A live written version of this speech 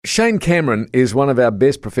Shane Cameron is one of our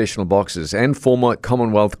best professional boxers and former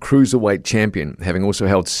Commonwealth Cruiserweight champion, having also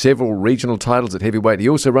held several regional titles at heavyweight. He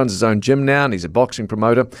also runs his own gym now and he's a boxing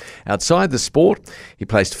promoter. Outside the sport, he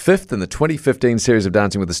placed 5th in the 2015 series of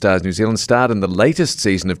Dancing with the Stars New Zealand, starred in the latest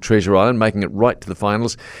season of Treasure Island, making it right to the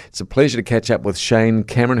finals. It's a pleasure to catch up with Shane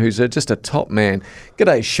Cameron, who's just a top man.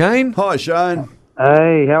 G'day, Shane. Hi, Shane.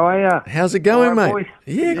 Hey, how are you? How's it going, mate? Boys?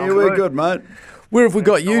 Yeah, we're good, mate. Where have we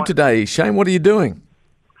got you today, Shane? What are you doing?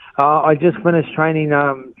 I just finished training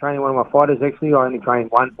training one of my fighters. Actually, I only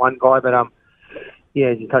trained one guy, but as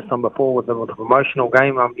you touched on before with the promotional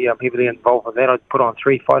game, people get involved with that. I put on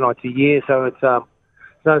 3 fight nights a year, so it's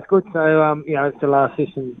good. So it's the last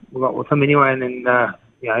session we got with him anyway, and then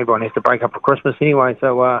everyone has to break up for Christmas anyway.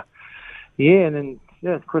 So and then.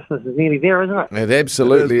 Yeah, Christmas is nearly there, isn't it? It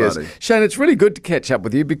absolutely is. Shane, it's really good to catch up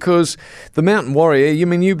with you because the Mountain Warrior,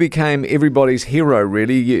 you became everybody's hero,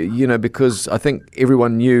 really, because I think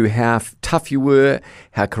everyone knew how tough you were,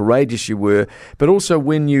 how courageous you were, but also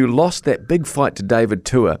when you lost that big fight to David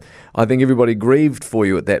Tua, I think everybody grieved for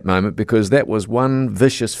you at that moment because that was one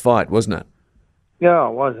vicious fight, wasn't it? Yeah,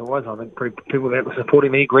 it was. I think people that were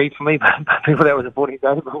supporting me grieved for me, but people that were supporting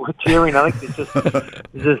David were cheering. I think it's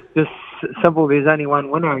just simple. There's only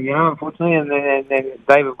one winner, unfortunately, and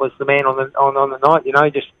David was the man on the night. It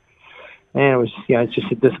was, it's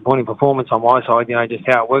just a disappointing performance on my side. Just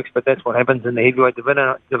how it works, but that's what happens in the heavyweight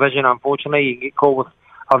division. Unfortunately, you get called with.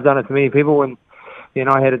 I've done it to many people, and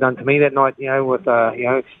I had it done to me that night. With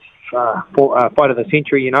fight of the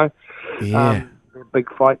century. Yeah. Big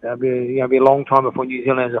fight. It'll be a long time before New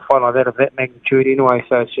Zealand has a fight like that of that magnitude anyway.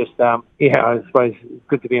 So it's just, I suppose it's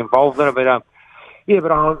good to be involved in it. But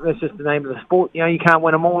that's just the name of the sport. You can't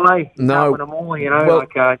win them all, eh? You can't win them all, Well,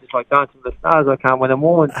 just like Dancing with the Stars, I can't win them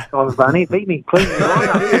all. And Simon Barnett beat me clean.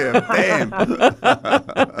 Yeah, bam.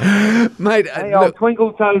 Mate, hey, old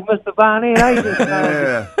Twinkle Toes, Mr. Barnett,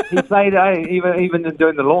 eh? He played, even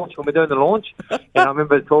doing the launch, when we're doing the launch, and I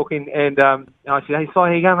remember talking, and I said, hey, Si, how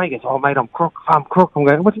you going, mate? He goes, oh, mate, I'm crook. I'm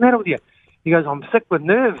going, what's the matter with you? He goes, I'm sick with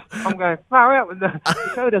nerves. I'm going, far out. The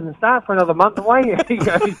show doesn't start for another month away. He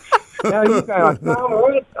goes, you go,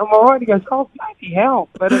 no, I'm all right. He goes, oh, bloody hell.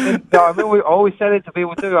 But I remember we always say that to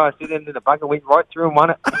people too. I said, and then the bugger went right through and won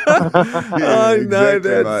it. I know,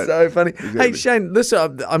 that's mate. so funny. Exactly. Hey, Shane,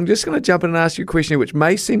 I'm just going to jump in and ask you a question here, which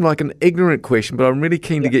may seem like an ignorant question, but I'm really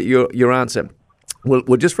keen to get your answer.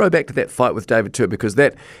 We'll just throw back to that fight with David Tua because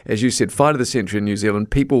that, as you said, fight of the century in New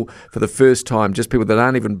Zealand, people for the first time, just people that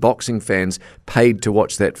aren't even boxing fans, paid to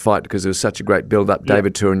watch that fight because there was such a great build-up,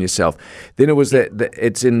 David Tua and yourself. Then it was that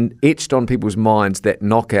it's etched on people's minds, that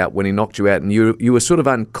knockout when he knocked you out and you were sort of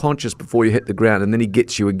unconscious before you hit the ground and then he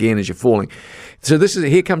gets you again as you're falling. So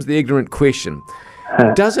here comes the ignorant question.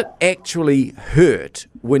 Does it actually hurt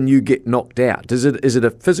when you get knocked out? Is it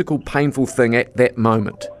a physical, painful thing at that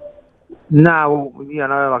moment? No,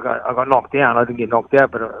 I got knocked down. I didn't get knocked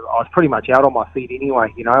out, but I was pretty much out on my feet anyway.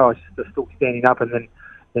 I was still standing up, and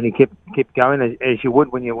then he kept going as you would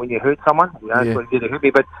when you hurt someone. That's what he did to hurt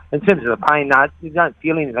me. But in terms of the pain, no, you don't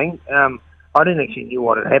feel anything. I didn't actually know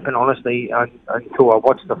what had happened, honestly, until I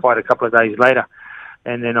watched the fight a couple of days later,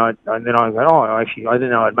 and then I go, oh, actually, I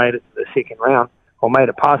didn't know I'd made it to the second round or made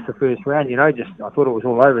it past the first round. Just I thought it was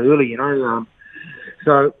all over early.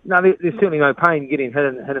 So no, there's certainly no pain getting hit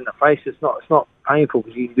in the face. It's not painful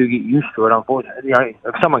because you do get used to it. Unfortunately,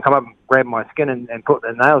 if someone come up and grabbed my skin and put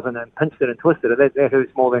their nails in and pinched it and twisted it, that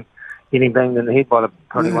hurts more than getting banged in the head by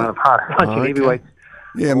probably one of the hardest punching heavyweights.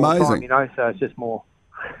 Yeah, amazing. Time, so it's just more.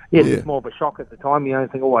 It's more of a shock at the time.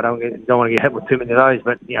 Think, I don't want to get hit with too many of those.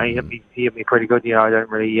 But he hit me pretty good. I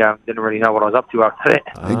didn't really know what I was up to after that.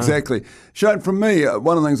 Exactly. Shane, from me,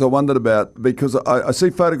 one of the things I wondered about, because I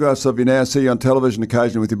see photographs of you now, I see you on television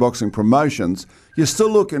occasionally with your boxing promotions, you're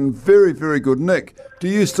still looking very, very good nick. Do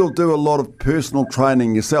you still do a lot of personal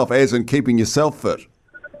training yourself, as in keeping yourself fit?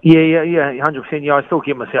 Yeah, 100%. Yeah, I still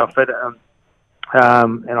keep myself fit.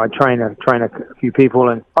 And I train a few people,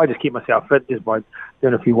 and I just keep myself fit just by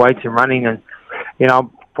doing a few weights and running. And I'm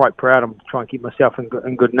quite proud. I'm trying to keep myself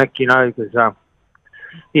in good nick, because I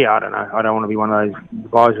don't know. I don't want to be one of those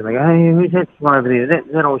guys and they go, hey, who's that one over there?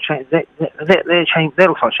 That old Shane, that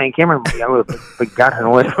looks like Shane Cameron, with a big gut and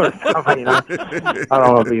all that sort of stuff. I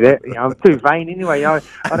don't want to be that. I'm too vain anyway. I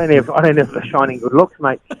don't have the shining good looks,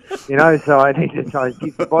 mate. So I need to try to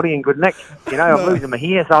keep the body in good nick. I'm losing my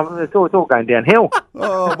hair, so it's all going downhill.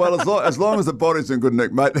 Oh well, as long as the body's in good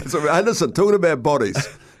nick, mate. That's all right. Hey, listen, talking about bodies,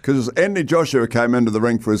 because Anthony Joshua came into the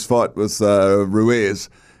ring for his fight with Ruiz.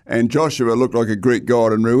 And Joshua looked like a Greek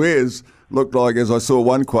god, and Ruiz looked like, as I saw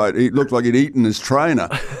one quote, he looked like he'd eaten his trainer.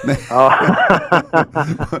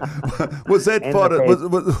 Was that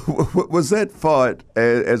fight? Was that fight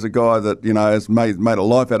as a guy that has made a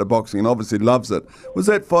life out of boxing and obviously loves it? Was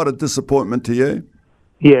that fight a disappointment to you?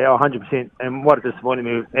 Yeah, 100%. And what disappointed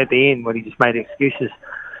me at the end when he just made excuses.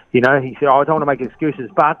 He said, I don't want to make excuses,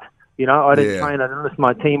 but I didn't train, I didn't listen to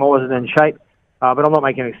my team, I wasn't in shape. But I'm not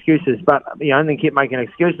making excuses. But, and then keep making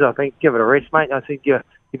excuses. I think, give it a rest, mate. I think you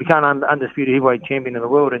become undisputed heavyweight champion of the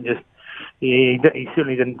world, and just he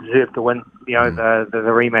certainly didn't deserve to win, the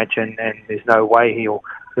rematch, and there's no way he'll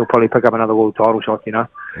probably pick up another world title shot,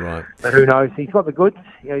 Right. But who knows? He's got the goods.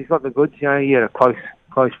 He's got the goods. He had a close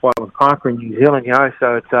fight with Clarker in New Zealand,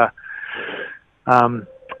 so it's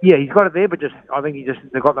he's got it there, but I think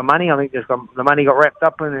they've got the money. I think the money got wrapped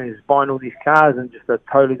up in, and he's buying all these cars, and just a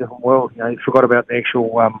totally different world. He forgot about the actual,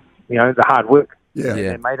 the hard work. Yeah.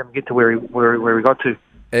 That made him get to where he got to.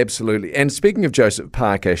 Absolutely. And speaking of Joseph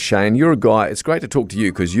Parker, Shane, you're a guy, it's great to talk to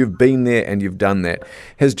you because you've been there and you've done that.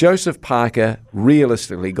 Has Joseph Parker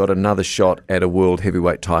realistically got another shot at a world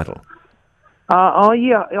heavyweight title?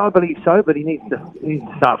 Yeah, I believe so, but he needs to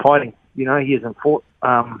start fighting. He hasn't fought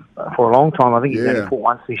for a long time. I think he's only fought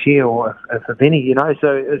once this year, or if any.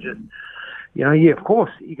 So it's just, of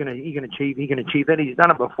course he can achieve that. He's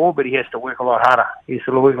done it before, but he has to work a lot harder. He has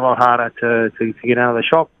to work a lot harder to get out of the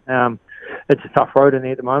shop. It's a tough road in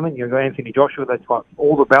there at the moment. You've got Anthony Joshua, that's like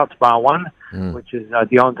all the bouts bar one, which is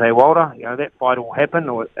Deontay Wilder. That fight will happen,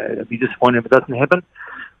 or it'll be disappointing if it doesn't happen.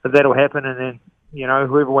 But that'll happen, and then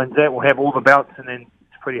whoever wins that will have all the belts, and then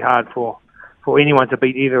it's pretty hard for anyone to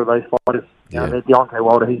beat either of those fighters. That Deontay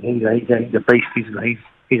Wilder, he's a beast.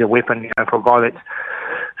 He's a weapon. For a guy that's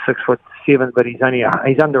 6'7", but he's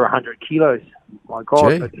under 100 kilos. My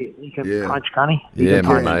God, but he can punch, can't he?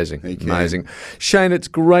 Amazing. Shane, it's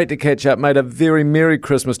great to catch up, mate. A very Merry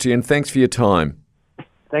Christmas to you, and thanks for your time.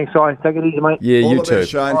 Thanks, guys. Take it easy, mate. Yeah, All you the too.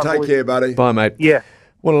 best, Shane. Take care, buddy. Bye, mate. Yeah.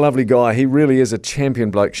 What a lovely guy. He really is a champion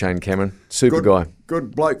bloke, Shane Cameron. Super guy.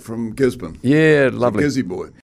 Good bloke from Gisborne. Yeah, lovely. He's a Gizzy boy.